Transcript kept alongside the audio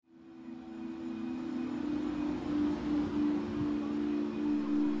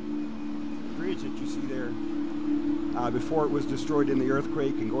that you see there before it was destroyed in the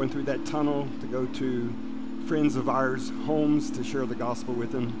earthquake, and going through that tunnel to go to friends of ours' homes to share the gospel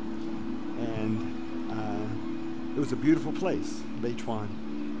with them. And it was a beautiful place, Beichuan.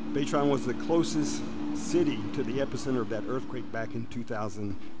 Beichuan was the closest city to the epicenter of that earthquake back in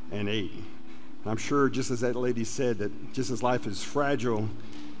 2008. I'm sure, just as that lady said, that just as life is fragile,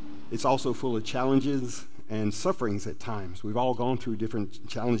 it's also full of challenges and sufferings at times. We've all gone through different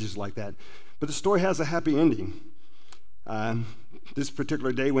challenges like that. But the story has a happy ending. This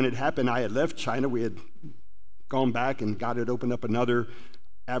particular day when it happened, I had left China. We had gone back, and God had opened up another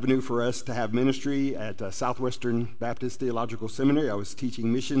avenue for us to have ministry at Southwestern Baptist Theological Seminary. I was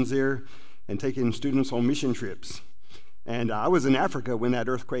teaching missions there and taking students on mission trips. And I was in Africa when that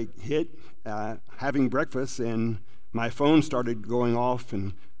earthquake hit, having breakfast, and my phone started going off,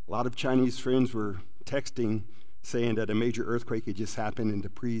 and a lot of Chinese friends were texting saying that a major earthquake had just happened and to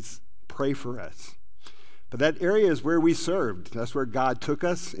please pray for us. But that area is where we served. That's where God took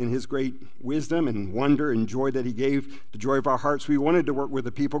us in his great wisdom and wonder and joy that he gave, the joy of our hearts. We wanted to work with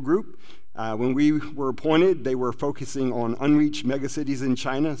a people group. When we were appointed, they were focusing on unreached megacities in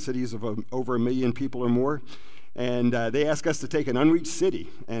China, cities of over 1 million people or more. And they asked us to take an unreached city.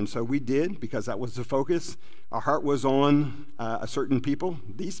 And so we did, because that was the focus. Our heart was on a certain people,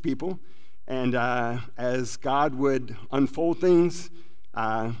 these people. And as God would unfold things,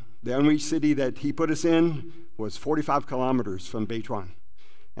 the unreached city that he put us in was 45 kilometers from Beichuan.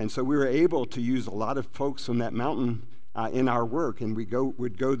 And so we were able to use a lot of folks from that mountain in our work, and we'd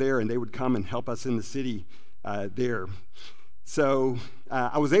go there, and they would come and help us in the city there. So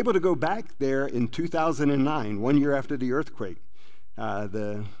I was able to go back there in 2009, 1 year after the earthquake.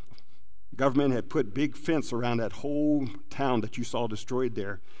 The government had put big fence around that whole town that you saw destroyed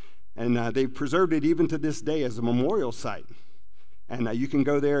there. And they've preserved it even to this day as a memorial site. And you can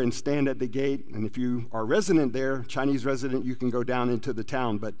go there and stand at the gate. And if you are resident there, Chinese resident, you can go down into the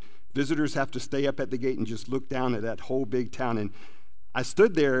town. But visitors have to stay up at the gate and just look down at that whole big town. And I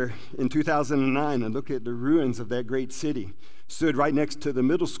stood there in 2009 and looked at the ruins of that great city. Stood right next to the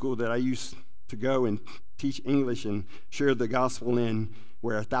middle school that I used to go and teach English and share the gospel in,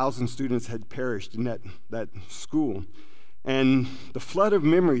 where 1,000 students had perished in that school. And the flood of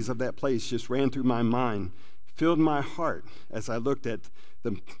memories of that place just ran through my mind, filled my heart as I looked at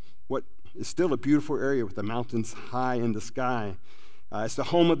what is still a beautiful area with the mountains high in the sky. It's the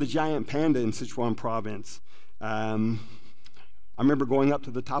home of the giant panda in Sichuan province. I remember going up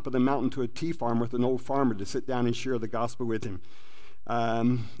to the top of the mountain to a tea farm with an old farmer to sit down and share the gospel with him.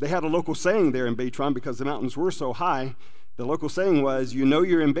 They had a local saying there in Beichuan, because the mountains were so high. The local saying was, you know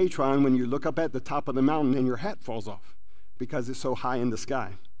you're in Beichuan when you look up at the top of the mountain and your hat falls off, because it's so high in the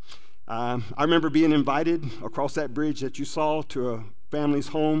sky. I remember being invited across that bridge that you saw to a family's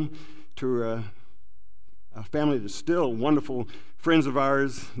home, to a family that's still wonderful friends of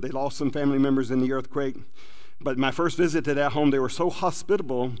ours. They lost some family members in the earthquake. But my first visit to that home, they were so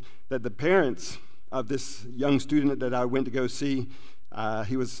hospitable that the parents of this young student that I went to go see,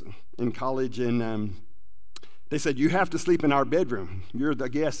 he was in college, and they said, you have to sleep in our bedroom. You're the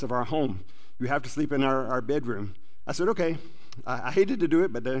guest of our home. You have to sleep in our bedroom. I said, okay. I hated to do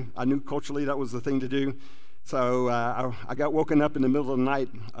it, but I knew culturally that was the thing to do. So I got woken up in the middle of the night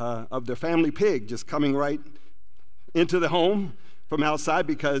of the family pig just coming right into the home from outside,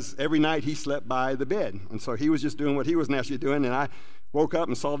 because every night he slept by the bed. And so he was just doing what he was naturally doing. And I woke up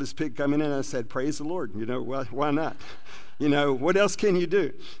and saw this pig come in, and I said, praise the Lord. Well, why not? What else can you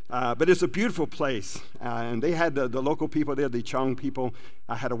do? But it's a beautiful place. And they had the local people there, the Chong people.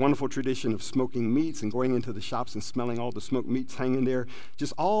 I had a wonderful tradition of smoking meats and going into the shops and smelling all the smoked meats hanging there.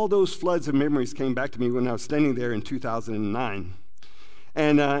 Just all those floods of memories came back to me when I was standing there in 2009.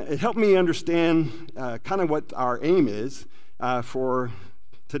 And it helped me understand kind of what our aim is for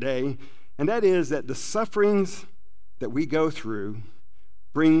today. And that is that the sufferings that we go through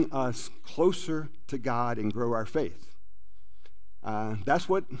bring us closer to God and grow our faith. That's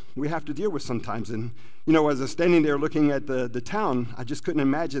what we have to deal with sometimes. And, as I was standing there looking at the town, I just couldn't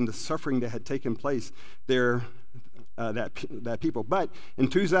imagine the suffering that had taken place there, that people. But in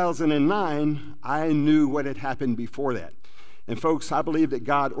 2009, I knew what had happened before that. And folks, I believe that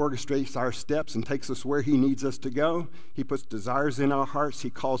God orchestrates our steps and takes us where he needs us to go. He puts desires in our hearts. He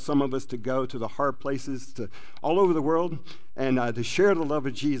calls some of us to go to the hard places, to all over the world, and to share the love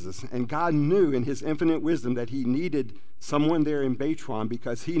of Jesus. And God knew in his infinite wisdom that he needed someone there in Beichuan,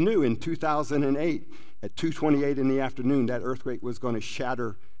 because he knew in 2008 at 2:28 in the afternoon that earthquake was going to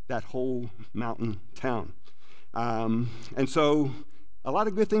shatter that whole mountain town. And so a lot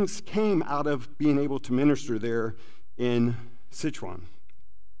of good things came out of being able to minister there in Sichuan.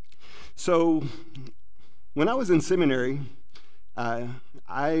 So when I was in seminary, I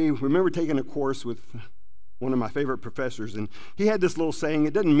remember taking a course with one of my favorite professors, and he had this little saying.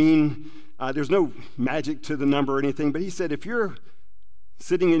 It doesn't mean there's no magic to the number or anything, but he said if you're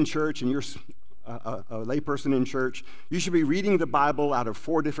sitting in church and you're a layperson in church, you should be reading the Bible out of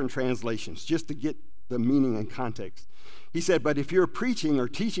 4 different translations just to get the meaning and context. He said, but if you're preaching or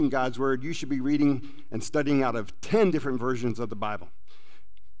teaching God's word, you should be reading and studying out of 10 different versions of the Bible.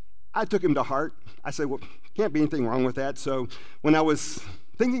 I took him to heart. I said, well, can't be anything wrong with that. So when I was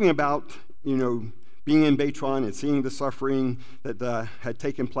thinking about, being in Beitwan and seeing the suffering that had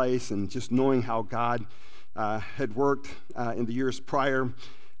taken place and just knowing how God had worked in the years prior,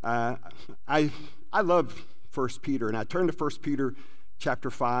 I love 1 Peter, and I turned to 1 Peter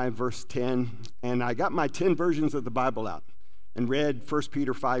chapter 5, verse 10, and I got my 10 versions of the Bible out and read 1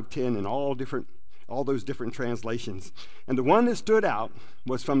 Peter 5:10 in all those different translations. And the one that stood out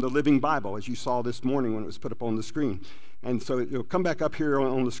was from the Living Bible, as you saw this morning when it was put up on the screen. And so it'll come back up here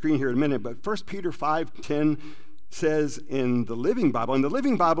on the screen here in a minute, but 1 Peter 5:10 says in the Living Bible, and the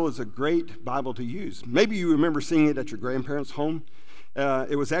Living Bible is a great Bible to use. Maybe you remember seeing it at your grandparents' home.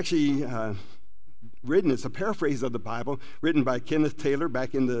 It was actually written, it's a paraphrase of the Bible, written by Kenneth Taylor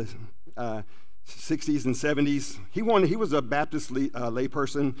back in the 60s and 70s. He was a Baptist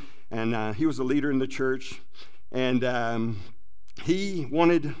layperson, and he was a leader in the church. And he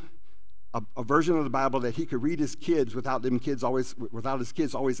wanted a version of the Bible that he could read his kids without his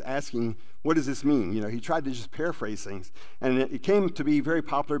kids always asking, what does this mean? He tried to just paraphrase things. And it came to be very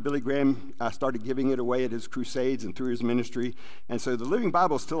popular. Billy Graham started giving it away at his crusades and through his ministry. And so the Living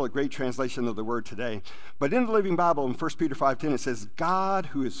Bible is still a great translation of the word today. But in the Living Bible, in 1 Peter 5:10, it says, God,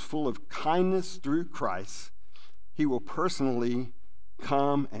 who is full of kindness through Christ, he will personally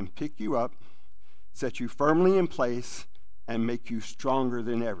come and pick you up, set you firmly in place, and make you stronger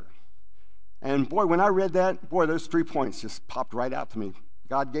than ever. And boy, when I read that, those 3 points just popped right out to me.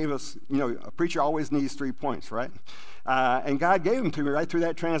 God gave us, a preacher always needs 3 points, right? And God gave them to me right through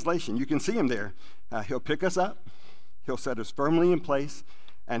that translation. You can see him there. He'll pick us up, he'll set us firmly in place,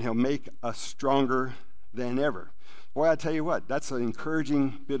 and he'll make us stronger than ever. Boy, I tell you what, that's an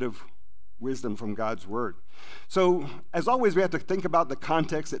encouraging bit of wisdom from God's word. So, as always, we have to think about the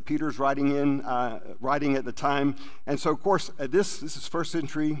context that Peter's writing at the time. And so, of course, this is first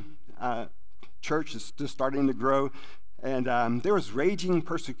century church is just starting to grow, and there was raging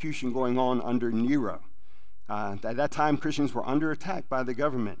persecution going on under Nero. At that time, Christians were under attack by the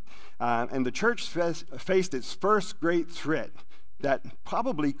government, and the church faced its first great threat that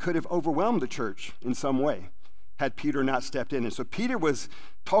probably could have overwhelmed the church in some way had Peter not stepped in. And so Peter was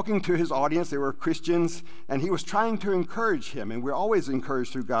talking to his audience. They were Christians, and he was trying to encourage him, and we're always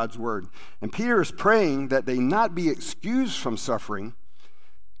encouraged through God's word. And Peter is praying that they not be excused from suffering,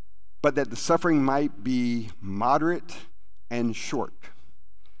 but that the suffering might be moderate and short,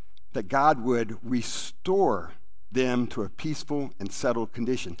 that God would restore them to a peaceful and settled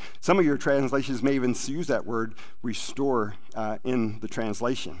condition. Some of your translations may even use that word restore in the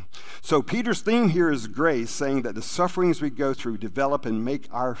translation. So Peter's theme here is grace, saying that the sufferings we go through develop and make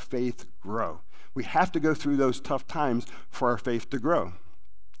our faith grow. We have to go through those tough times for our faith to grow.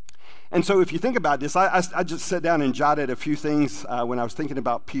 And so if you think about this, I just sat down and jotted a few things when I was thinking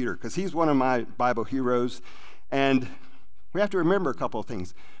about Peter, because he's one of my Bible heroes. And we have to remember a couple of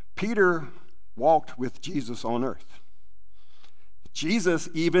things. Peter walked with Jesus on earth. Jesus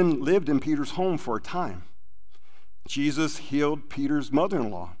even lived in Peter's home for a time. Jesus healed Peter's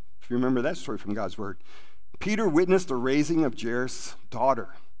mother-in-law, if you remember that story from God's word. Peter witnessed the raising of Jairus' daughter.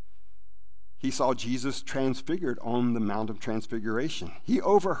 He saw Jesus transfigured on the Mount of Transfiguration. He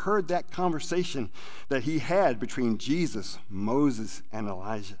overheard that conversation that he had between Jesus, Moses, and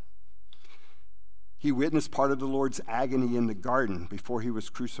Elijah. He witnessed part of the Lord's agony in the garden before he was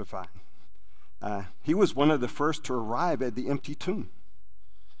crucified. He was one of the first to arrive at the empty tomb.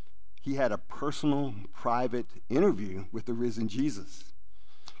 He had a personal, private interview with the risen Jesus.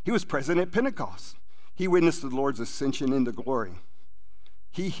 He was present at Pentecost. He witnessed the Lord's ascension into glory.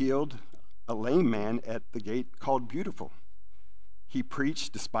 He healed a lame man at the gate called Beautiful. He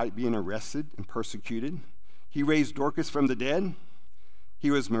preached despite being arrested and persecuted. He raised Dorcas from the dead.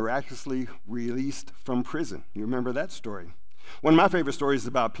 He was miraculously released from prison. You remember that story. One of my favorite stories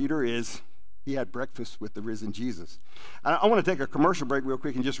about Peter is he had breakfast with the risen Jesus. I want to take a commercial break real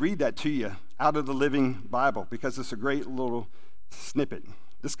quick and just read that to you out of the Living Bible, because it's a great little snippet.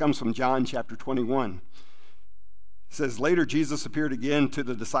 This comes from John chapter 21. It says, later Jesus appeared again to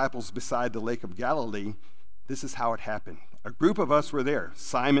the disciples beside the Lake of Galilee. This is how it happened. A group of us were there: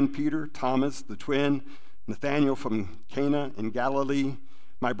 Simon Peter, Thomas the twin, Nathanael from Cana in Galilee,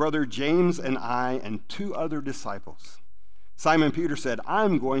 my brother James and I and 2 other disciples. Simon Peter said,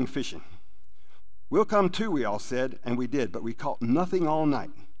 I'm going fishing. We'll come too, we all said, and we did, but we caught nothing all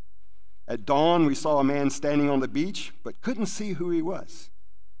night. At dawn, we saw a man standing on the beach, but couldn't see who he was.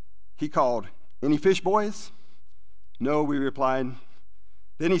 He called, any fish, boys? No, we replied.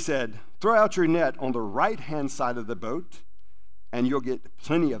 Then he said, throw out your net on the right-hand side of the boat, and you'll get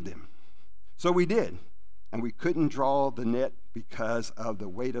plenty of them. So we did, and we couldn't draw the net because of the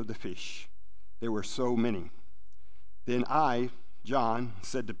weight of the fish. There were so many. Then I, John,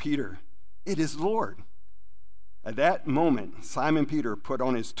 said to Peter, it is the Lord. At that moment, Simon Peter put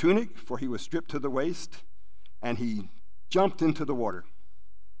on his tunic, for he was stripped to the waist, and he jumped into the water,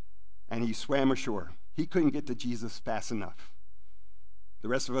 and he swam ashore. He couldn't get to Jesus fast enough. The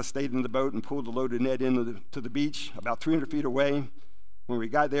rest of us stayed in the boat and pulled the loaded net into the beach about 300 feet away. When we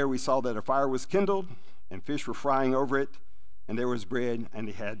got there, we saw that a fire was kindled, and fish were frying over it, and there was bread, and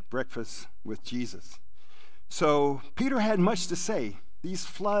they had breakfast with Jesus. So Peter had much to say. These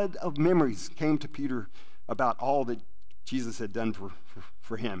flood of memories came to Peter about all that Jesus had done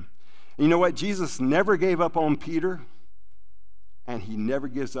for him. And you know what? Jesus never gave up on Peter, and he never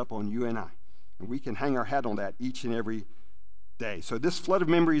gives up on you and I. And we can hang our hat on that each and every day. So this flood of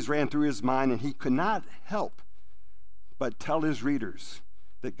memories ran through his mind, and he could not help but tell his readers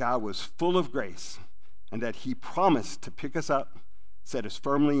that God was full of grace and that he promised to pick us up, set us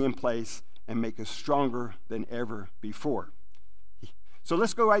firmly in place, and make us stronger than ever before. So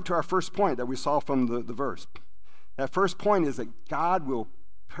let's go right to our first point that we saw from the verse. That first point is that God will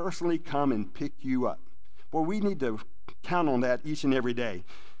personally come and pick you up. Well, we need to count on that each and every day.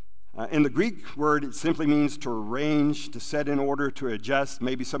 In the Greek word, it simply means to arrange, to set in order, to adjust.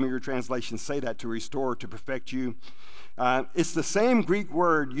 Maybe some of your translations say that, to restore, to perfect you. It's the same Greek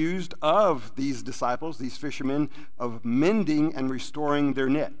word used of these disciples, these fishermen, of mending and restoring their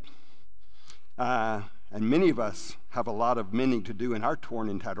net. And many of us have a lot of mending to do in our torn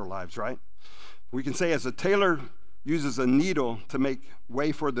and tattered lives, right? We can say as a tailor uses a needle to make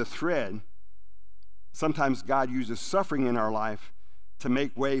way for the thread, sometimes God uses suffering in our life to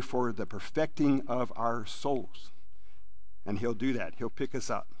make way for the perfecting of our souls. And he'll do that. He'll pick us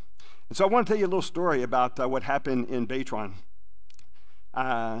up. And so I want to tell you a little story about what happened in Beitwan.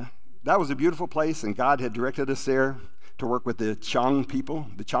 That was a beautiful place, and God had directed us there to work with the Chang people.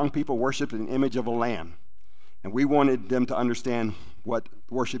 The Chang people worshiped an image of a lamb. And we wanted them to understand what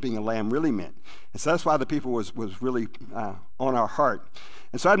worshiping a lamb really meant. And so that's why the people was really on our heart.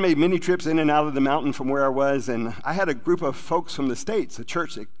 And so I'd made many trips in and out of the mountain from where I was, and I had a group of folks from the States, a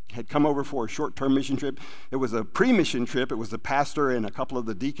church that had come over for a short-term mission trip. It was a pre-mission trip. It was the pastor and a couple of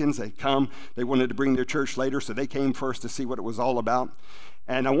the deacons that come. They wanted to bring their church later, so they came first to see what it was all about.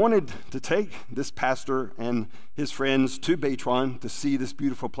 And I wanted to take this pastor and his friends to Beitwan to see this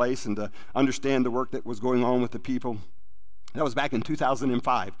beautiful place and to understand the work that was going on with the people. That was back in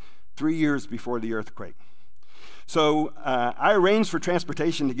 2005, 3 years before the earthquake. So I arranged for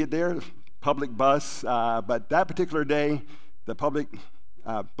transportation to get there, public bus, but that particular day, the public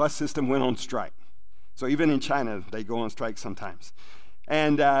bus system went on strike. So even in China, they go on strike sometimes.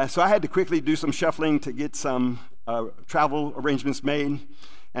 And so I had to quickly do some shuffling to get some travel arrangements made.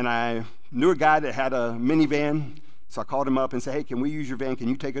 And I knew a guy that had a minivan, so I called him up and said, hey, can we use your van? Can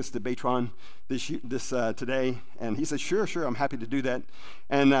you take us to Beitwan today? And he said, sure, I'm happy to do that.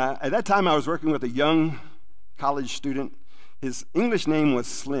 And at that time, I was working with a young college student. His English name was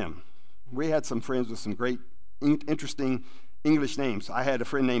Slim. We had some friends with some great, interesting English names. I had a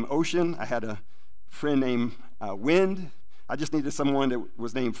friend named Ocean. I had a friend named Wind. I just needed someone that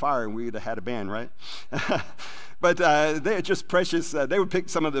was named Fire, and we would have had a band, right? But they're just precious. They would pick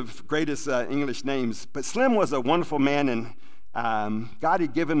some of the greatest English names. But Slim was a wonderful man, and God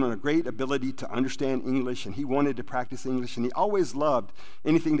had given him a great ability to understand English, and he wanted to practice English, and he always loved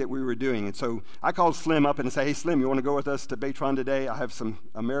anything that we were doing. And so I called Slim up and said, hey, Slim, you want to go with us to Beitwan today? I have some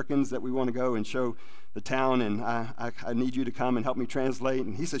Americans that we want to go and show the town, and I need you to come and help me translate.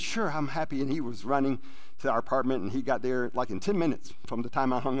 And he said, sure, I'm happy. And he was running to our apartment, and he got there like in 10 minutes from the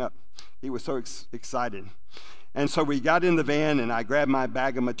time I hung up. He was so excited. And so we got in the van, and I grabbed my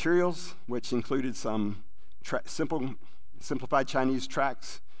bag of materials, which included some simplified Chinese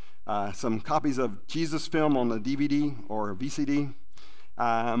tracts, some copies of Jesus film on the DVD or VCD,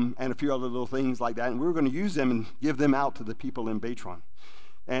 and a few other little things like that. And we were going to use them and give them out to the people in Beitwan.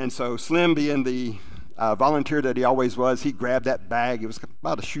 And so Slim, being the volunteer that he always was, he grabbed that bag. It was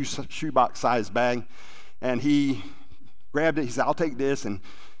about a shoebox-sized bag. And he grabbed it. He said, I'll take this. And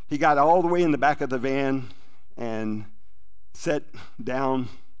he got all the way in the back of the van and sat down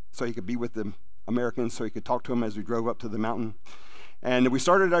so he could be with the Americans, so he could talk to them as we drove up to the mountain. And we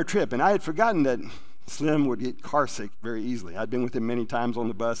started our trip, and I had forgotten that Slim would get car sick very easily. I'd been with him many times on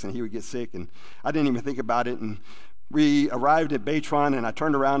the bus, and he would get sick, and I didn't even think about it. And we arrived at Beitwan, and I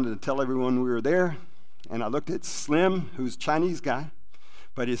turned around to tell everyone we were there, and I looked at Slim, who's a Chinese guy,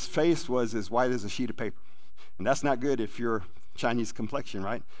 but his face was as white as a sheet of paper. And that's not good if you're Chinese complexion,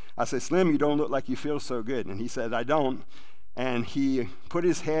 right? I said, Slim, you don't look like you feel so good. And he said, I don't. And he put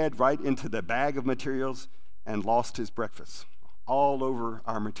his head right into the bag of materials and lost his breakfast all over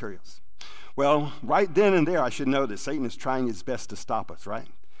our materials. Well, right then and there, I should know that Satan is trying his best to stop us, right?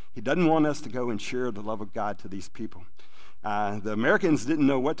 He doesn't want us to go and share the love of God to these people. The Americans didn't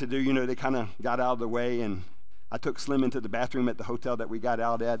know what to do. You know, they kind of got out of the way, and I took Slim into the bathroom at the hotel that we got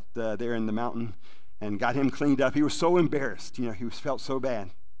out at there in the mountain and got him cleaned up. He was so embarrassed. You know, he felt so bad.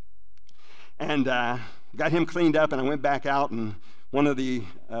 And got him cleaned up, and I went back out, and one of the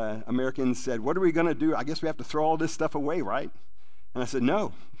Americans said, what are we going to do? I guess we have to throw all this stuff away, right? And I said,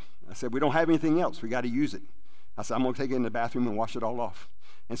 no. I said, we don't have anything else. We got to use it. I said, I'm going to take it in the bathroom and wash it all off.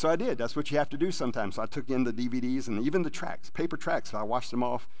 And so I did. That's what you have to do sometimes. So I took in the DVDs and even the tracks, paper tracks. So I washed them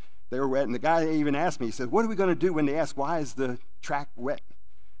off. They were wet. And the guy even asked me, he said, what are we going to do when they ask, why is the track wet?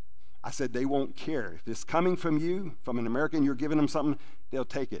 I said, they won't care. If it's coming from you, from an American, you're giving them something, they'll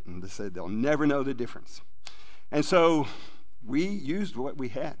take it. And they said they'll never know the difference. And so we used what we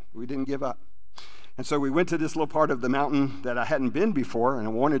had. We didn't give up. And so we went to this little part of the mountain that I hadn't been before, and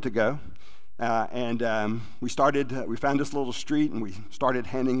I wanted to go. We found this little street, and we started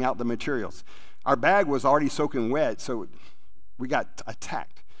handing out the materials. Our bag was already soaking wet, so we got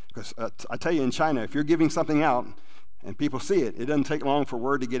attacked. Because I tell you, in China, if you're giving something out and people see it, it doesn't take long for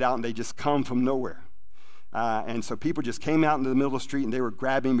word to get out, and they just come from nowhere. And so people just came out into the middle of the street, and they were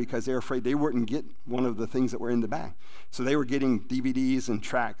grabbing because they were afraid they wouldn't get one of the things that were in the bag. So they were getting DVDs and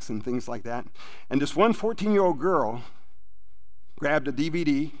tracks and things like that. And this one 14-year-old girl grabbed a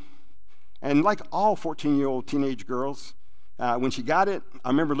DVD, and like all 14-year-old teenage girls, when she got it, I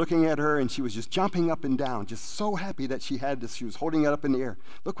remember looking at her, and she was just jumping up and down, just so happy that she had this. She was holding it up in the air.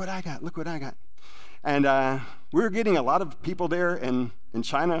 Look what I got, look what I got. And we were getting a lot of people there, and in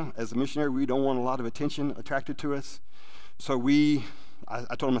China, as a missionary, we don't want a lot of attention attracted to us. So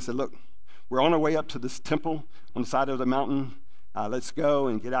I told him, I said, look, we're on our way up to this temple on the side of the mountain. Let's go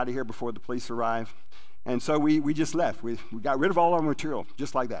and get out of here before the police arrive. And so we just left. We got rid of all our material,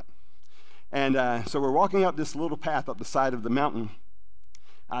 just like that. And so we're walking up this little path up the side of the mountain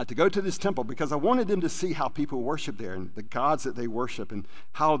to go to this temple because I wanted them to see how people worship there and the gods that they worship and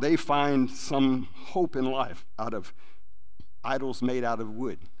how they find some hope in life out of idols made out of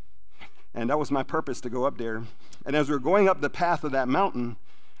wood. And that was my purpose, to go up there. And as we were going up the path of that mountain,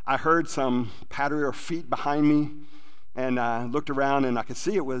 I heard some patter of feet behind me, and I looked around, and I could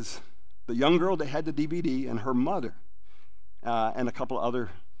see it was the young girl that had the DVD and her mother and a couple other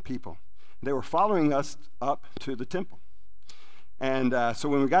people. They were following us up to the temple. And so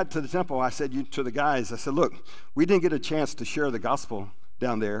when we got to the temple, I said to the guys, I said, look, we didn't get a chance to share the gospel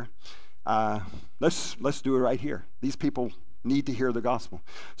down there. Let's do it right here. These people need to hear the gospel.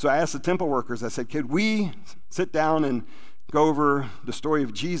 So I asked the temple workers, I said, could we sit down and go over the story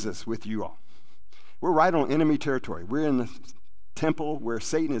of Jesus with you all? We're right on enemy territory. We're in the temple where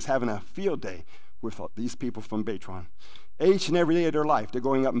Satan is having a field day with these people from Beitwan. Each and every day of their life, they're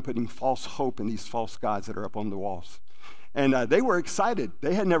going up and putting false hope in these false gods that are up on the walls. And they were excited.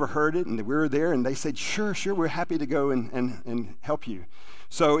 They had never heard it, and we were there, and they said, sure, we're happy to go and help you.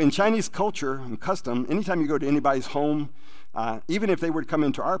 So in Chinese culture and custom, anytime you go to anybody's home, even if they were to come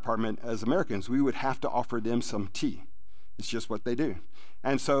into our apartment as Americans, we would have to offer them some tea. It's just what they do.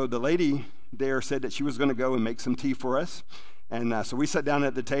 And so the lady there said that she was going to go and make some tea for us. And so we sat down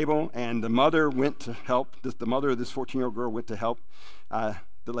at the table, and the mother went to help. The mother of this 14-year-old girl went to help the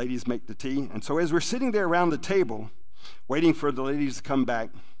ladies make the tea. And so as we're sitting there around the table, waiting for the ladies to come back,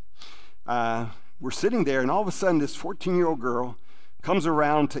 we're sitting there, and all of a sudden this 14-year-old girl comes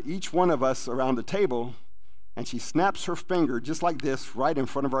around to each one of us around the table, and she snaps her finger just like this right in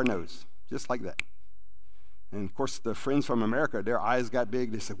front of our nose, just like that. And of course, the friends from America, their eyes got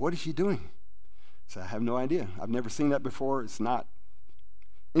big. They said, what is she doing? I said, I have no idea. I've never seen that before. It's not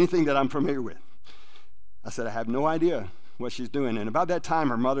anything that I'm familiar with. I said, I have no idea what she's doing. And about that time,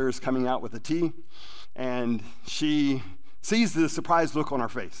 her mother is coming out with the tea, and she sees the surprised look on our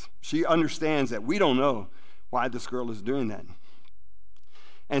face. She understands that we don't know why this girl is doing that.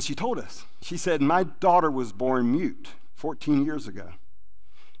 And she told us, she said, my daughter was born mute 14 years ago.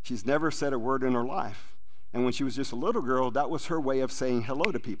 She's never said a word in her life. And when she was just a little girl, that was her way of saying hello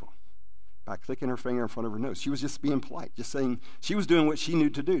to people, by clicking her finger in front of her nose. She was just being polite, just saying she was doing what she knew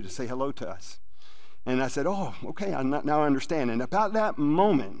to do, to say hello to us. And I said, oh, okay, now I understand. And about that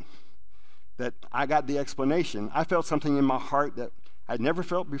moment that I got the explanation, I felt something in my heart that I'd never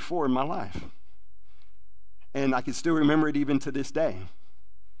felt before in my life. And I can still remember it even to this day.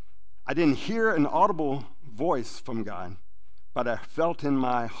 I didn't hear an audible voice from God, but I felt in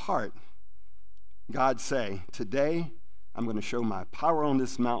my heart God say, today I'm going to show my power on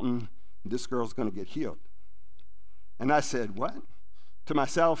this mountain. This girl's going to get healed. And I said, what? To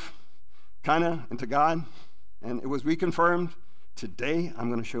myself, kind of, and to God. And it was reconfirmed. Today I'm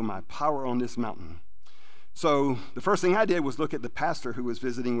going to show my power on this mountain. So the first thing I did was look at the pastor who was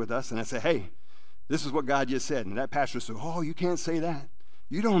visiting with us, and I said, hey, this is what God just said. And that pastor said, oh, you can't say that.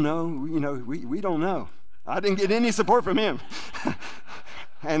 You don't know. We don't know. I didn't get any support from him.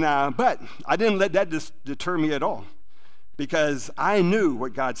 But I didn't let that deter me at all, because I knew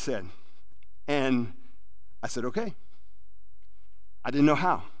what God said. And I said, okay. I didn't know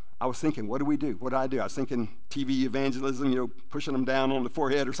how. I was thinking, what do we do? What do I do? I was thinking TV evangelism, pushing them down on the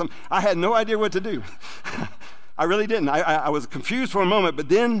forehead or something. I had no idea what to do. I really didn't. I was confused for a moment, but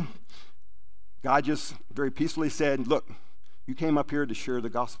then God just very peacefully said, look, you came up here to share the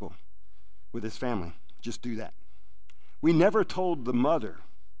gospel with this family. Just do that. We never told the mother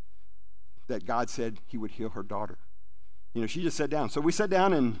that God said he would heal her daughter. She just sat down. So we sat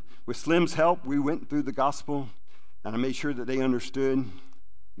down, and with Slim's help, we went through the gospel, and I made sure that they understood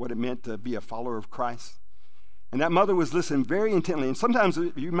what it meant to be a follower of Christ. And that mother was listening very intently. And sometimes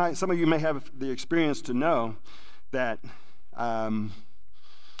some of you may have the experience to know that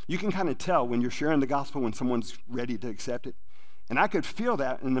you can kind of tell when you're sharing the gospel when someone's ready to accept it. And I could feel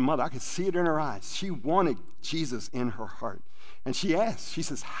that in the mother. I could see it in her eyes. She wanted Jesus in her heart. And she asked, she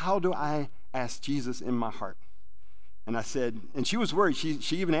says, how do I ask Jesus in my heart? And I said, and she was worried.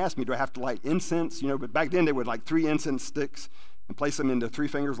 She even asked me, do I have to light incense? But back then they would like 3 incense sticks and place them into 3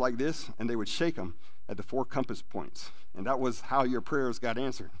 fingers like this, and they would shake them at the 4 compass points. And that was how your prayers got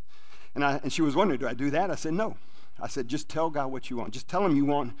answered. And she was wondering, do I do that? I said, no. I said, just tell God what you want. Just tell him you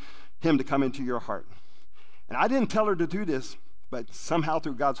want him to come into your heart. And I didn't tell her to do this, but somehow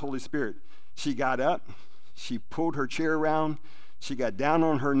through God's Holy Spirit, she got up, she pulled her chair around, she got down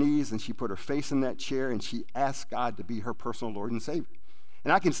on her knees, and she put her face in that chair, and she asked God to be her personal Lord and Savior.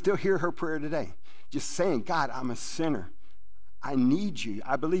 And I can still hear her prayer today, just saying, God, I'm a sinner. I need you.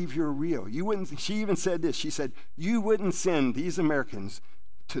 I believe you're real. She even said this. She said, you wouldn't send these Americans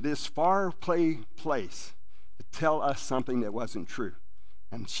to this far place to tell us something that wasn't true.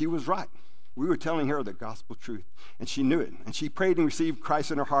 And she was right. We were telling her the gospel truth, and she knew it. And she prayed and received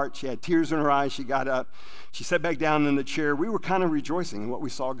Christ in her heart. She had tears in her eyes. She got up. She sat back down in the chair. We were kind of rejoicing in what we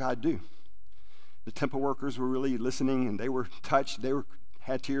saw God do. The temple workers were really listening, and they were touched. They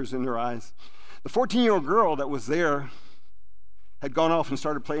had tears in their eyes. The 14-year-old girl that was there had gone off and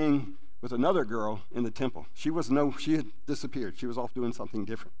started playing with another girl in the temple. She had disappeared. She was off doing something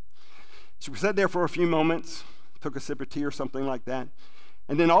different. She sat there for a few moments, took a sip of tea or something like that.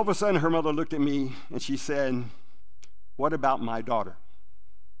 And then all of a sudden, her mother looked at me and she said, what about my daughter?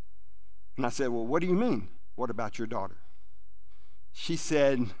 And I said, well, what do you mean? What about your daughter? She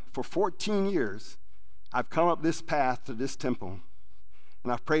said, for 14 years, I've come up this path to this temple,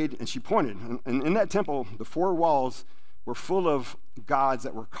 and I've prayed, and she pointed. And in that temple, the 4 walls were full of gods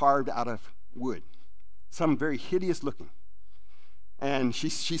that were carved out of wood, some very hideous looking. And she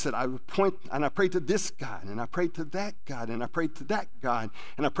said, I would point, and I prayed to this God, and I prayed to that God, and I prayed to that God,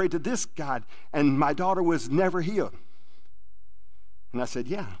 and I prayed to this God, and my daughter was never healed. And I said,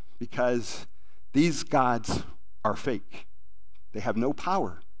 yeah, because these gods are fake. They have no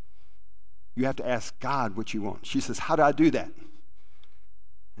power. You have to ask God what you want. She says, how do I do that?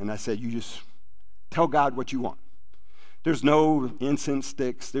 And I said, you just tell God what you want. There's no incense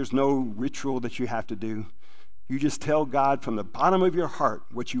sticks. There's no ritual that you have to do. You just tell God from the bottom of your heart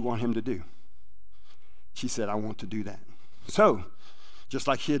what you want him to do. She said, I want to do that. So, just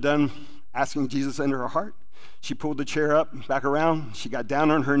like she had done asking Jesus into her heart, she pulled the chair up, back around. She got down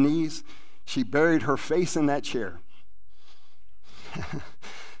on her knees. She buried her face in that chair.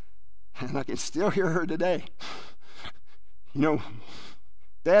 And I can still hear her today.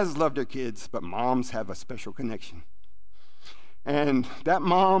 Dads love their kids, but moms have a special connection. And that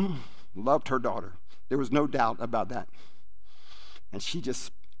mom loved her daughter. There was no doubt about that. And she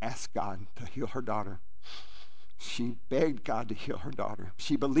just asked God to heal her daughter. She begged God to heal her daughter.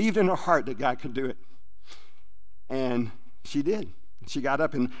 She believed in her heart that God could do it. And she did. She got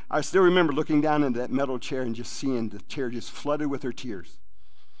up, and I still remember looking down into that metal chair and just seeing the chair just flooded with her tears.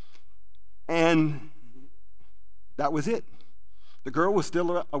 And that was it. The girl was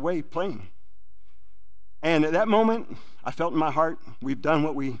still away playing. And at that moment, I felt in my heart, we've done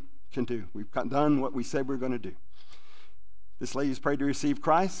what we can do. We've done what we said we were going to do. This lady's prayed to receive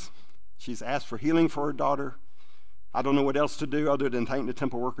Christ. She's asked for healing for her daughter. I don't know what else to do other than thank the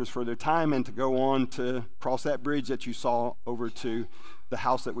temple workers for their time and to go on to cross that bridge that you saw over to the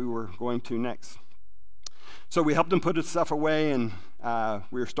house that we were going to next. So we helped them put his stuff away, and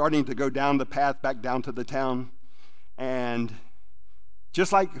we were starting to go down the path back down to the town. And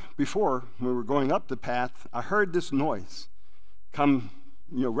just like before, when we were going up the path, I heard this noise come,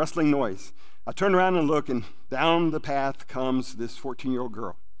 rustling noise. I turn around and look, and down the path comes this 14-year-old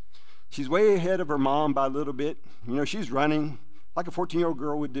girl. She's way ahead of her mom by a little bit. She's running like a 14-year-old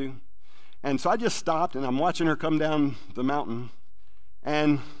girl would do. And so I just stopped, and I'm watching her come down the mountain.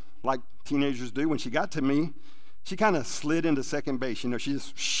 And like teenagers do, when she got to me, she kind of slid into second base. She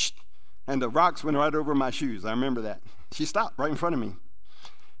just, shh, and the rocks went right over my shoes. I remember that. She stopped right in front of me.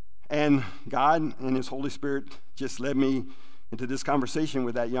 And God and his Holy Spirit just led me into this conversation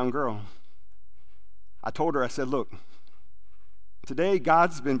with that young girl. I told her, I said, look, today,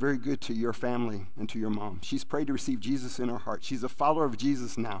 God's been very good to your family and to your mom. She's prayed to receive Jesus in her heart. She's a follower of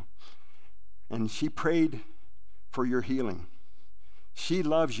Jesus now. And she prayed for your healing. She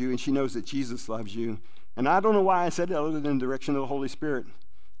loves you, and she knows that Jesus loves you. And I don't know why I said it other than the direction of the Holy Spirit.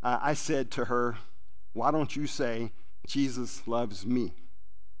 I said to her, why don't you say, Jesus loves me?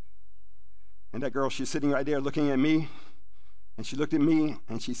 And that girl, she's sitting right there looking at me, and she looked at me,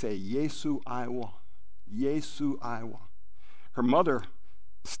 and she said, Yesu aiwa, Yesu aiwa. Her mother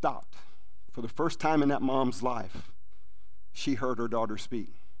stopped. For the first time in that mom's life, she heard her daughter speak,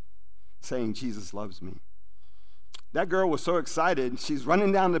 saying, Jesus loves me. That girl was so excited, she's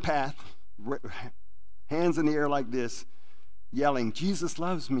running down the path, hands in the air like this, yelling, Jesus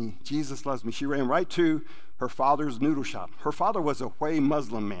loves me, Jesus loves me. She ran right to her father's noodle shop. Her father was a Hui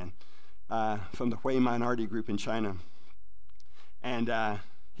Muslim man from the Hui minority group in China. And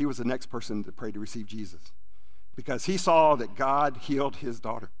he was the next person to pray to receive Jesus, because he saw that God healed his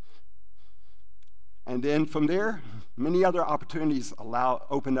daughter. And then from there, many other opportunities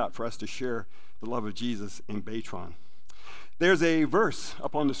opened up for us to share the love of Jesus in Beitwan. There's a verse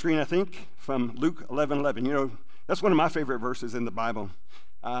up on the screen, I think, from Luke 11:11. That's one of my favorite verses in the Bible.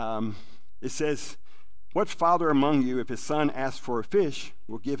 It says, what father among you, if his son asks for a fish,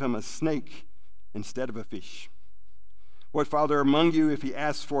 will give him a snake instead of a fish? What father among you, if he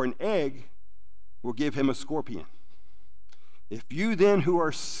asks for an egg, will give him a scorpion? If you then, who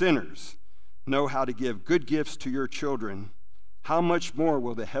are sinners, know how to give good gifts to your children, how much more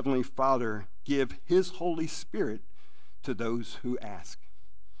will the Heavenly Father give his Holy Spirit to those who ask?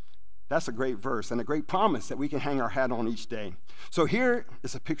 That's a great verse and a great promise that we can hang our hat on each day. So here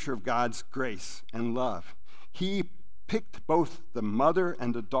is a picture of God's grace and love. He picked both the mother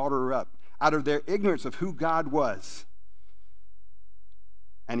and the daughter up out of their ignorance of who God was,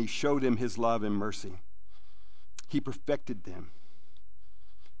 and he showed them his love and mercy. He perfected them.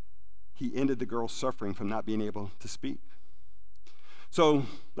 He ended the girl's suffering from not being able to speak. So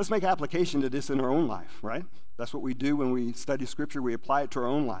let's make application to this in our own life, right? That's what we do when we study Scripture. We apply it to our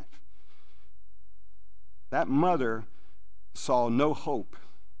own life. That mother saw no hope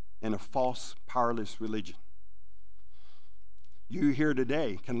in a false, powerless religion. You here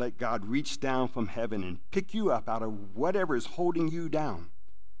today can let God reach down from heaven and pick you up out of whatever is holding you down.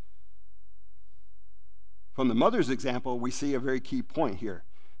 From the mother's example, we see a very key point here.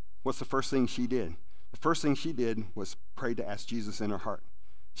 What's the first thing she did? The first thing she did was pray to ask Jesus in her heart.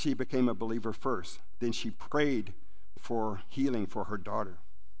 She became a believer first. Then she prayed for healing for her daughter.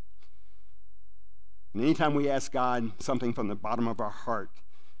 And anytime we ask God something from the bottom of our heart,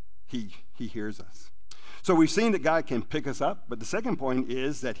 he hears us. So we've seen that God can pick us up, but the second point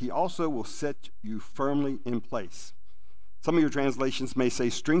is that he also will set you firmly in place. Some of your translations may say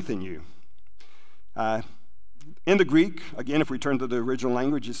strengthen you. In the Greek, again, if we turn to the original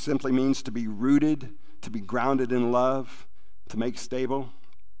language, it simply means to be rooted, to be grounded in love, to make stable.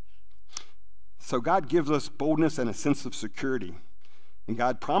 So God gives us boldness and a sense of security. And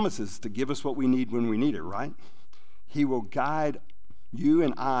God promises to give us what we need when we need it, right? He will guide you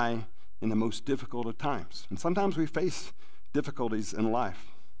and I in the most difficult of times. And sometimes we face difficulties in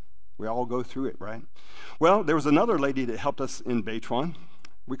life. We all go through it, right? Well, there was another lady that helped us in Beitwan.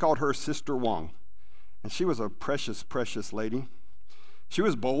 We called her Sister Wong. And she was a precious, precious lady. She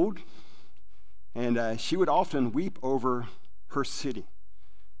was bold, and she would often weep over her city,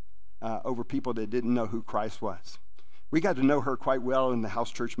 over people that didn't know who Christ was. We got to know her quite well in the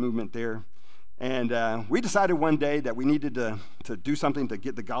house church movement there. And we decided one day that we needed to do something to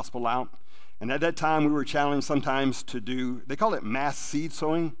get the gospel out. And at that time, we were challenged sometimes to do, they call it mass seed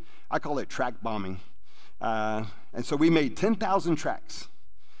sowing. I call it tract bombing. And so we made 10,000 tracts.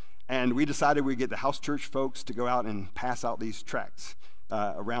 And we decided we'd get the house church folks to go out and pass out these tracts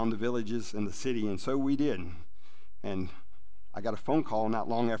around the villages and the city, and so we did. And I got a phone call not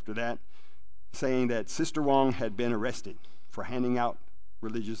long after that saying that Sister Wong had been arrested for handing out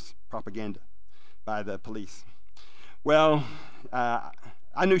religious propaganda by the police. Well,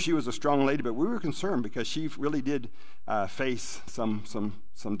 I knew she was a strong lady, but we were concerned because she really did face some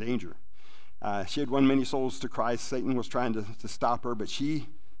danger. She had won many souls to Christ. Satan was trying to stop her, but she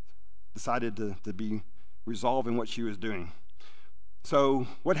decided to be resolved in what she was doing. So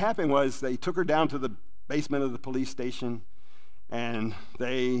what happened was they took her down to the basement of the police station, and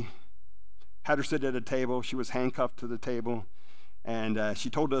they had her sit at a table. She was handcuffed to the table, and she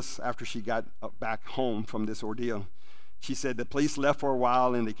told us after she got back home from this ordeal, she said the police left for a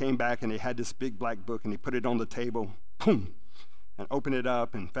while, and they came back, and they had this big black book, and they put it on the table, boom, and opened it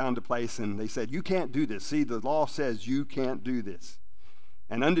up and found a place, and they said, you can't do this. See, the law says you can't do this.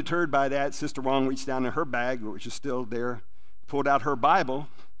 And undeterred by that, Sister Wong reached down in her bag, which is still there, pulled out her Bible,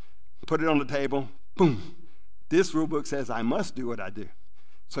 put it on the table, boom. This rule book says I must do what I do.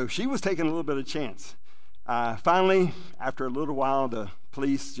 So she was taking a little bit of chance. Finally, after a little while, the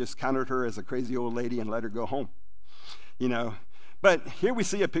police just counted her as a crazy old lady and let her go home. But here we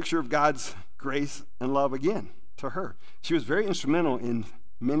see a picture of God's grace and love again to her. She was very instrumental in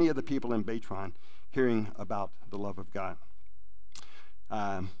many of the people in Beitwan hearing about the love of God.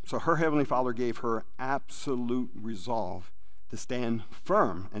 So her Heavenly Father gave her absolute resolve to stand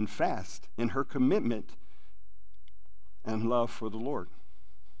firm and fast in her commitment and love for the Lord.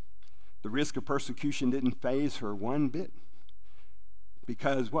 The risk of persecution didn't faze her one bit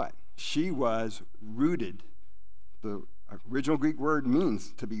because what? She was rooted. The original Greek word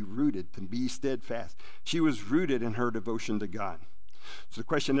means to be rooted, to be steadfast. She was rooted in her devotion to God. So the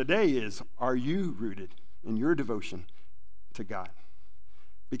question today is, are you rooted in your devotion to God?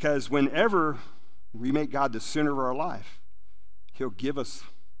 Because whenever we make God the center of our life, He'll give us,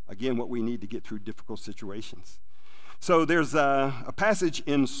 again, what we need to get through difficult situations. So there's a passage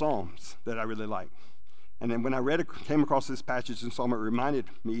in Psalms that I really like. And then when I came across this passage in Psalm, it reminded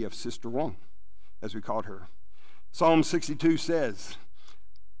me of Sister Wong, as we called her. Psalm 62 says,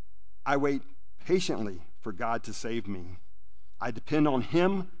 I wait patiently for God to save me. I depend on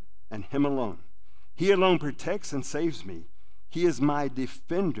Him and Him alone. He alone protects and saves me. He is my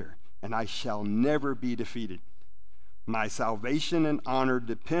defender, and I shall never be defeated. My salvation and honor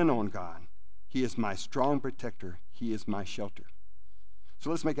depend on God. He is my strong protector. He is my shelter. So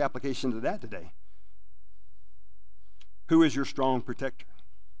let's make application to that today. Who is your strong protector?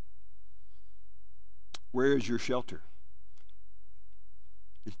 Where is your shelter?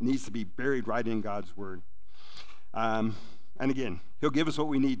 It needs to be buried right in God's word. And again, He'll give us what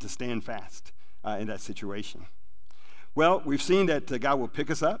we need to stand fast in that situation. Well, we've seen that God will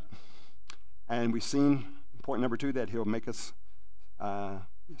pick us up, and we've seen, point number 2, that He'll make us,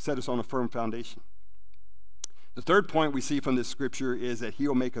 set us on a firm foundation. The third point we see from this scripture is that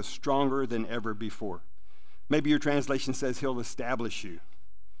He'll make us stronger than ever before. Maybe your translation says He'll establish you.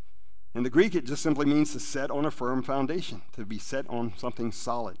 In the Greek, it just simply means to set on a firm foundation, to be set on something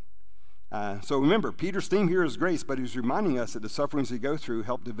solid. So remember, Peter's theme here is grace, but he's reminding us that the sufferings we go through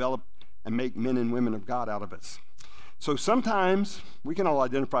help develop and make men and women of God out of us. So sometimes, we can all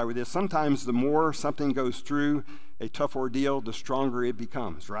identify with this, sometimes the more something goes through a tough ordeal, the stronger it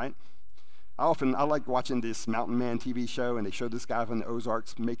becomes, right? I like watching this Mountain Man TV show, and they show this guy from the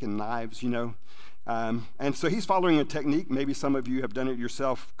Ozarks making knives, And so he's following a technique, maybe some of you have done it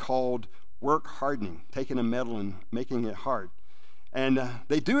yourself, called work hardening, taking a metal and making it hard. And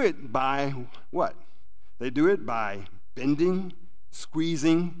they do it by what? They do it by bending,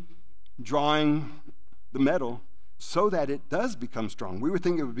 squeezing, drawing the metal so that it does become strong. We would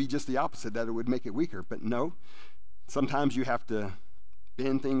think it would be just the opposite, that it would make it weaker, but no. Sometimes you have to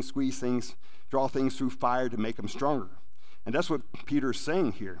bend things, squeeze things, draw things through fire to make them stronger. And that's what Peter's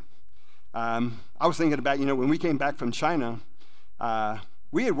saying here. I was thinking about, when we came back from China,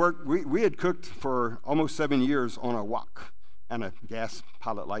 we had cooked for almost 7 years on a wok and a gas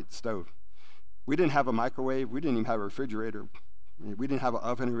pilot light stove. We didn't have a microwave. We didn't even have a refrigerator. We didn't have an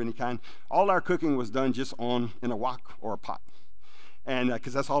oven of any kind. All our cooking was done just in a wok or a pot, and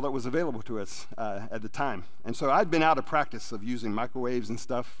because that's all that was available to us at the time. And so I'd been out of practice of using microwaves and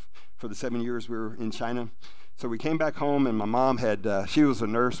stuff for the 7 years we were in China. So we came back home, and my mom she was a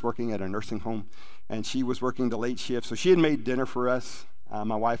nurse working at a nursing home, and she was working the late shift. So she had made dinner for us,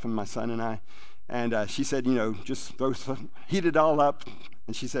 my wife and my son and I. And she said, just heat it all up.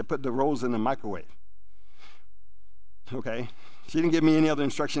 And she said, put the rolls in the microwave. Okay. She didn't give me any other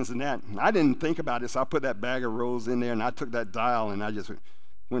instructions than that. And I didn't think about it, so I put that bag of rolls in there, and I took that dial, and I just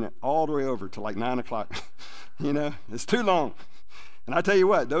went went all the way over to like 9 o'clock. It's too long. And I tell you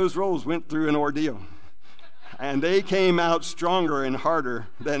what, those rolls went through an ordeal. And they came out stronger and harder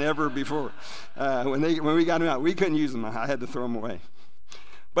than ever before. When we got them out, we couldn't use them. I had to throw them away.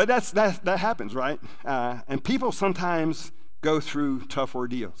 But that happens, right? And people sometimes go through tough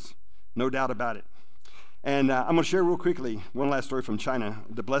ordeals, no doubt about it. And I'm going to share real quickly one last story from China,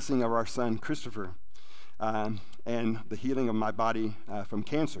 the blessing of our son Christopher, and the healing of my body from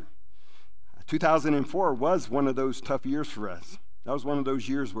cancer. 2004 was one of those tough years for us. That was one of those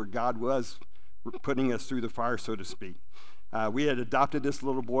years where God was putting us through the fire, so to speak. We had adopted this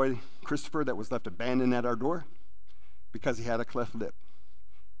little boy, Christopher, that was left abandoned at our door because he had a cleft lip.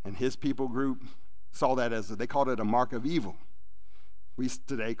 And his people group saw that as, they called it a mark of evil. We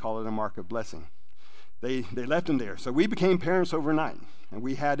today call it a mark of blessing. They left him there. So we became parents overnight, and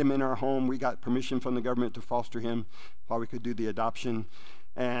we had him in our home. We got permission from the government to foster him while we could do the adoption.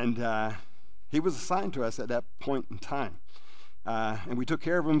 And he was assigned to us at that point in time. And we took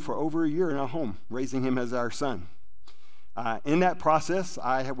care of him for over a year in our home, raising him as our son. In that process,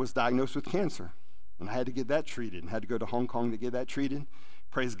 I was diagnosed with cancer, and I had to get that treated, and had to go to Hong Kong to get that treated.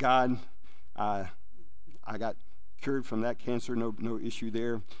 Praise God, I got cured from that cancer, no issue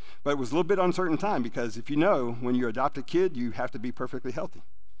there. But it was a little bit uncertain time, because if you know, when you adopt a kid, you have to be perfectly healthy.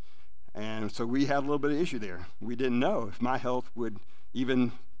 And so we had a little bit of issue there. We didn't know if my health would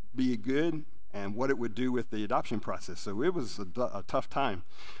even be good and what it would do with the adoption process. So it was a tough time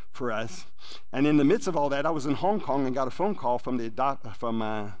for us. And in the midst of all that, I was in Hong Kong and got a phone call from the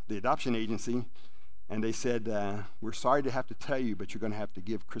adoption agency, and they said, we're sorry to have to tell you, but you're going to have to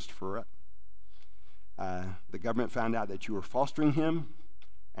give Christopher up. The government found out that you were fostering him,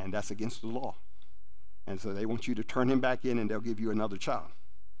 and that's against the law. And so they want you to turn him back in, and they'll give you another child.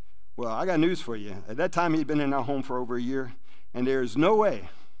 Well, I got news for you. At that time, he'd been in our home for over a year, and there's no way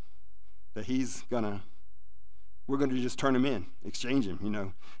that we're going to just turn him in, exchange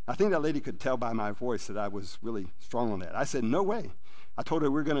him, I think that lady could tell by my voice that I was really strong on that. I said, no way. I told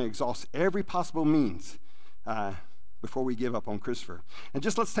her we're going to exhaust every possible means before we give up on Christopher. And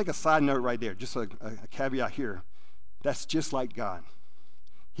just let's take a side note right there, just a caveat here. That's just like God.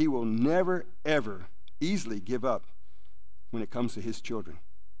 He will never, ever easily give up when it comes to his children.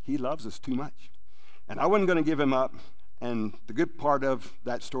 He loves us too much. And I wasn't going to give him up. And the good part of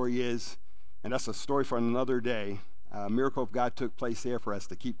that story is, and that's a story for another day, a miracle of God took place there for us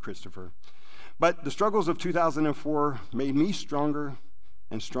to keep Christopher. But the struggles of 2004 made me stronger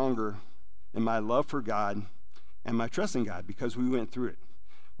and stronger in my love for God and my trust in God, because we went through it.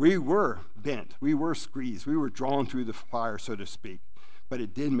 We were bent, we were squeezed, we were drawn through the fire, so to speak, but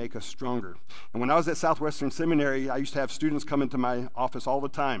it did make us stronger. And when I was at Southwestern Seminary, I used to have students come into my office all the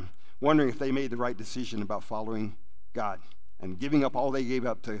time, wondering if they made the right decision about following God and giving up all they gave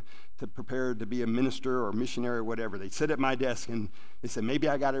up to prepare to be a minister or missionary or whatever. They'd sit at my desk and they said, maybe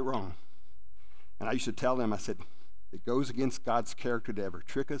I got it wrong. And I used to tell them, I said, it goes against God's character to ever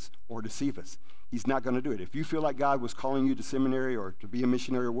trick us or deceive us. He's not going to do it. If you feel like God was calling you to seminary or to be a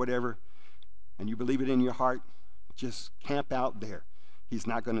missionary or whatever, and you believe it in your heart, just camp out there. He's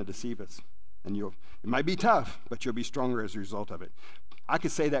not going to deceive us. And it might be tough, but you'll be stronger as a result of it. I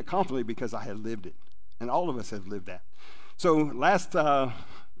could say that confidently because I had lived it. And all of us have lived that. So last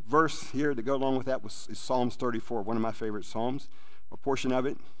verse here to go along with that is Psalms 34, one of my favorite Psalms, a portion of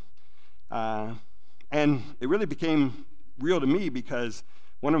it. And it really became real to me because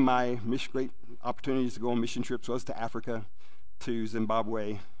one of my great opportunities to go on mission trips was to Africa, to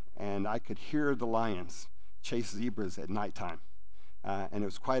Zimbabwe, and I could hear the lions chase zebras at nighttime. And it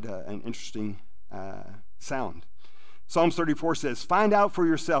was quite an interesting sound. Psalms 34 says, find out for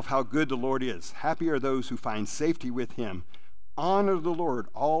yourself how good the Lord is. Happy are those who find safety with him. Honor the Lord,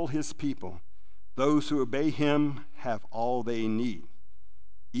 all his people. Those who obey him have all they need.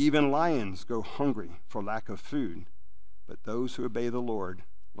 Even lions go hungry for lack of food, but those who obey the Lord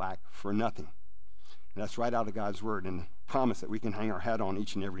lack for nothing. And that's right out of God's word and the promise that we can hang our hat on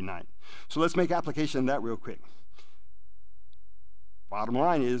each and every night. So let's make application of that real quick. Bottom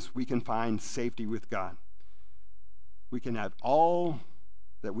line is we can find safety with God. We can have all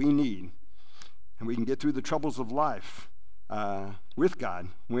that we need, and we can get through the troubles of life with God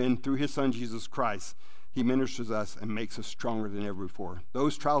when, through his son Jesus Christ, he ministers us and makes us stronger than ever before.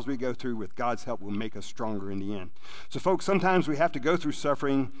 Those trials we go through with God's help will make us stronger in the end. So, folks, sometimes we have to go through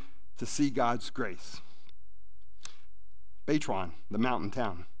suffering to see God's grace. Beichuan, the mountain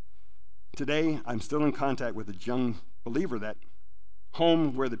town. Today, I'm still in contact with a young believer that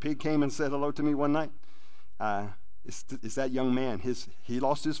home where the pig came and said hello to me one night. It's that young man. He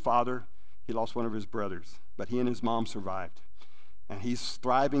lost his father. He lost one of his brothers, but he and his mom survived. And he's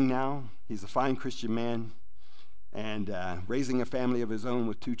thriving now. He's a fine Christian man and raising a family of his own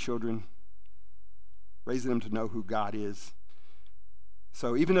with 2 children, raising them to know who God is.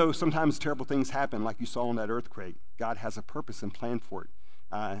 So even though sometimes terrible things happen, like you saw in that earthquake, God has a purpose and plan for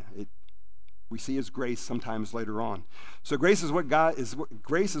it. We see his grace sometimes later on. So grace is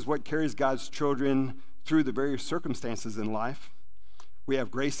what carries God's children through the various circumstances in life. We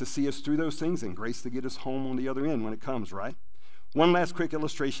have grace to see us through those things and grace to get us home on the other end when it comes, right? One last quick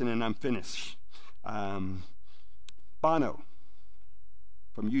illustration and I'm finished. Bono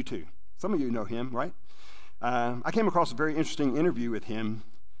from U2. Some of you know him, right? I came across a very interesting interview with him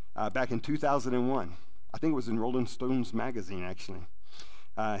back in 2001. I think it was in Rolling Stones magazine, actually.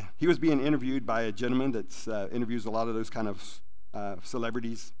 He was being interviewed by a gentleman that interviews a lot of those kind of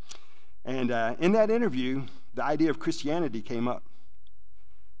celebrities. And in that interview, the idea of Christianity came up.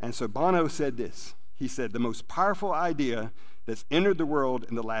 And so Bono said this. He said, the most powerful idea that's entered the world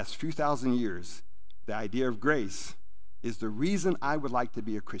in the last few thousand years, the idea of grace, is the reason I would like to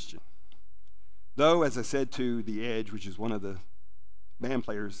be a Christian. Though, as I said to The Edge, which is one of the band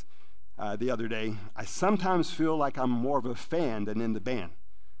players the other day, I sometimes feel like I'm more of a fan than in the band.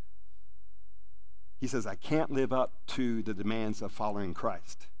 He says, I can't live up to the demands of following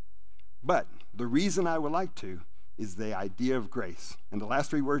Christ. But the reason I would like to is the idea of grace. And the last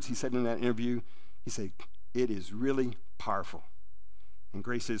 3 words he said in that interview, he said, it is really powerful. And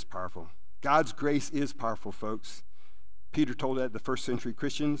grace is powerful. God's grace is powerful, folks. Peter told that to the first century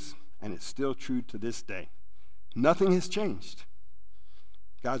Christians, and it's still true to this day. Nothing has changed.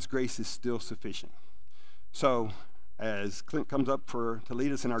 God's grace is still sufficient. So, as Clint comes up to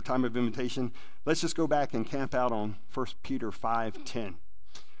lead us in our time of invitation, let's just go back and camp out on 1 Peter 5:10.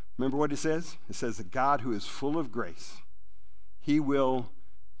 Remember what it says? It says, a God who is full of grace, he will,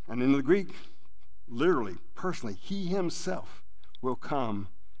 and in the Greek, literally, personally, he himself will come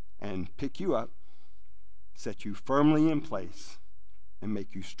and pick you up, set you firmly in place, and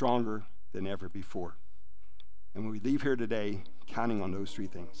make you stronger than ever before. And when we leave here today, counting on those 3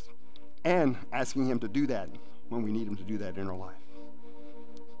 things, and asking him to do that when we need him to do that in our life.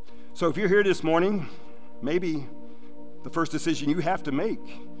 So if you're here this morning, maybe the first decision you have to make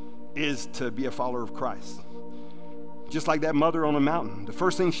is to be a follower of Christ. Just like that mother on the mountain, the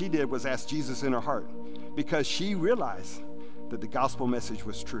first thing she did was ask Jesus in her heart because she realized that the gospel message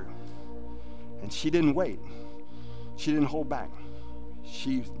was true. And she didn't wait. She didn't hold back.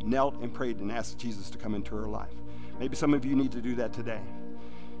 She knelt and prayed and asked Jesus to come into her life. Maybe some of you need to do that today.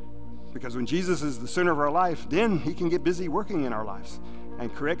 Because when Jesus is the center of our life, then he can get busy working in our lives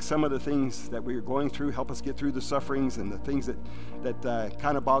and correct some of the things that we are going through, help us get through the sufferings and the things that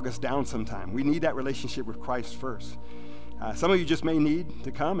kind of bog us down sometime. We need that relationship with Christ first. Some of you just may need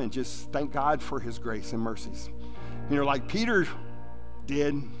to come and just thank God for his grace and mercies. You know, like Peter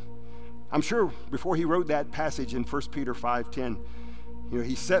did, I'm sure before he wrote that passage in 1 Peter 5:10, you know,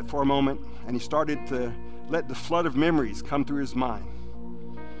 he sat for a moment and he started to let the flood of memories come through his mind.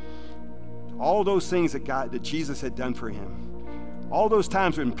 All those things that Jesus had done for him. All those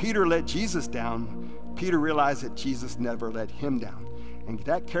times when Peter let Jesus down, Peter realized that Jesus never let him down. And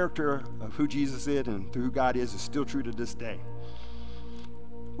that character of who Jesus is and who God is still true to this day.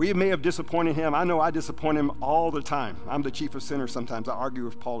 We may have disappointed him. I know I disappoint him all the time. I'm the chief of sinners sometimes. I argue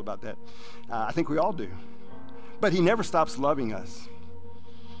with Paul about that. I think we all do. But he never stops loving us.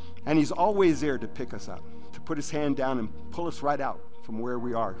 And he's always there to pick us up, to put his hand down and pull us right out from where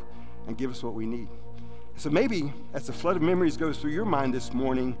we are and give us what we need. So maybe as the flood of memories goes through your mind this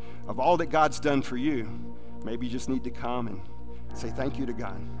morning of all that God's done for you, maybe you just need to come and say thank you to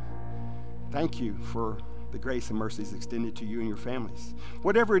God. Thank you for the grace and mercies extended to you and your families.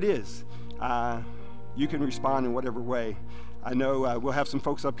 Whatever it is, you can respond in whatever way. I know we'll have some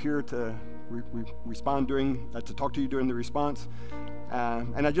folks up here to respond to talk to you during the response.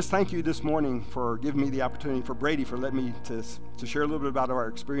 And I just thank you this morning for giving me the opportunity, for Brady, for letting me to share a little bit about our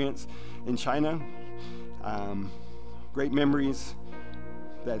experience in China. Great memories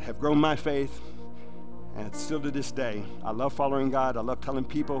that have grown my faith, and still to this day. I love following God. I love telling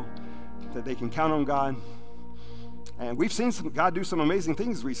people that they can count on God. And we've seen God do some amazing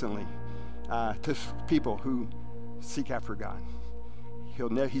things recently to people who seek after God.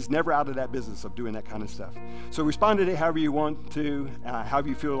 He's never out of that business of doing that kind of stuff. So respond to it however you want to, however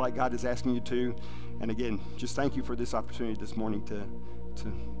you feel like God is asking you to. And again, just thank you for this opportunity this morning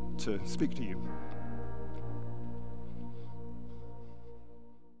to speak to you.